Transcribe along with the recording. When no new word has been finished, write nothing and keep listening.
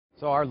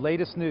So our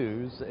latest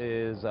news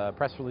is a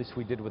press release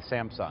we did with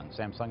Samsung.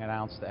 Samsung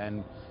announced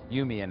and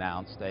YuMe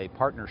announced a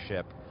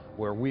partnership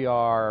where we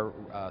are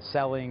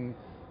selling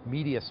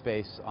media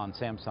space on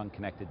Samsung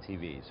connected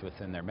TVs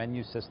within their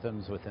menu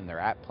systems, within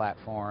their app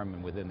platform,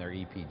 and within their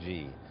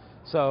EPG.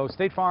 So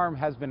State Farm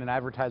has been an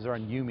advertiser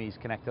on YuMe's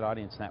Connected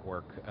Audience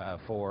Network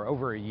for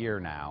over a year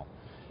now.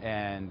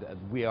 And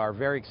we are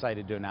very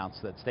excited to announce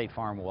that State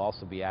Farm will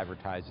also be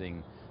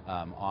advertising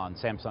on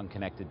Samsung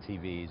connected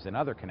TVs and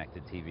other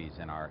connected TVs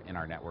in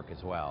our network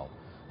as well.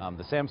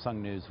 The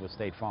Samsung news with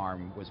State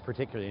Farm was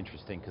particularly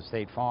interesting because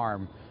State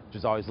Farm, which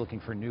is always looking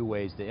for new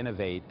ways to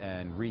innovate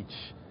and reach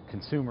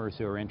consumers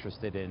who are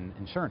interested in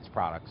insurance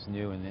products,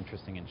 new and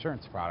interesting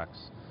insurance products,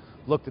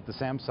 looked at the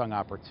Samsung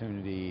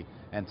opportunity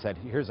and said,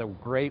 here's a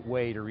great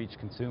way to reach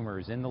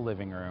consumers in the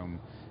living room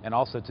and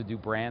also to do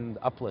brand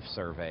uplift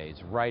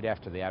surveys right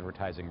after the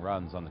advertising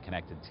runs on the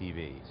connected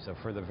TV. So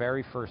for the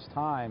very first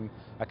time,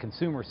 a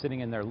consumer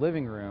sitting in their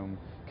living room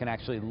can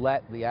actually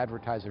let the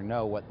advertiser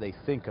know what they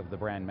think of the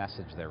brand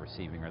message they're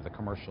receiving or the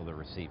commercial they're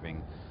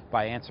receiving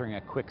by answering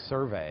a quick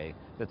survey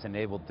that's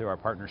enabled through our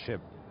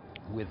partnership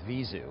with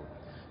Vizu.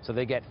 So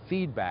they get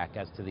feedback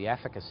as to the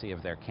efficacy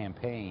of their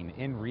campaign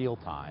in real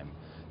time.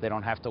 They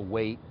don't have to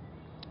wait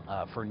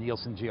for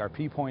Nielsen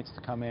GRP points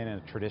to come in a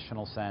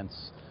traditional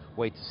sense,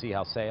 wait to see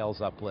how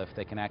sales uplift.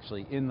 They can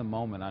actually, in the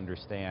moment,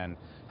 understand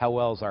how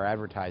well is our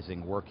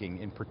advertising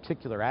working in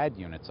particular ad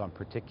units on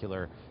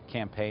particular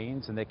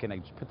campaigns, and they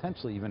can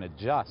potentially even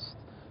adjust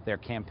their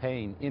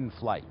campaign in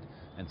flight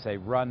and say,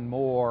 run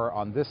more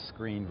on this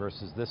screen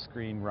versus this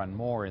screen, run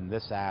more in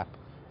this app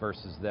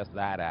versus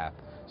that app.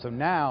 So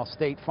now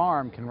State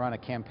Farm can run a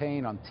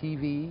campaign on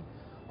TV,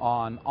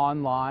 on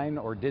online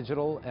or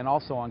digital, and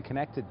also on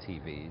connected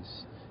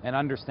TVs, and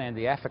understand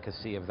the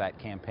efficacy of that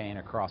campaign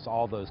across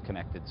all those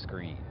connected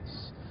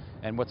screens.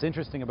 And what's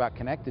interesting about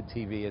connected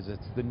TV is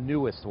it's the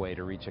newest way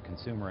to reach a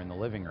consumer in the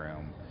living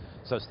room.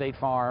 So State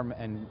Farm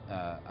and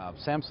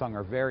Samsung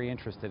are very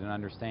interested in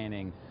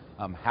understanding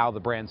how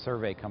the brand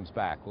survey comes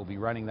back. We'll be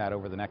running that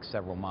over the next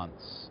several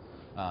months.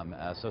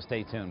 So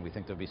stay tuned. We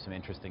think there'll be some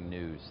interesting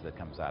news that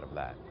comes out of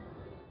that.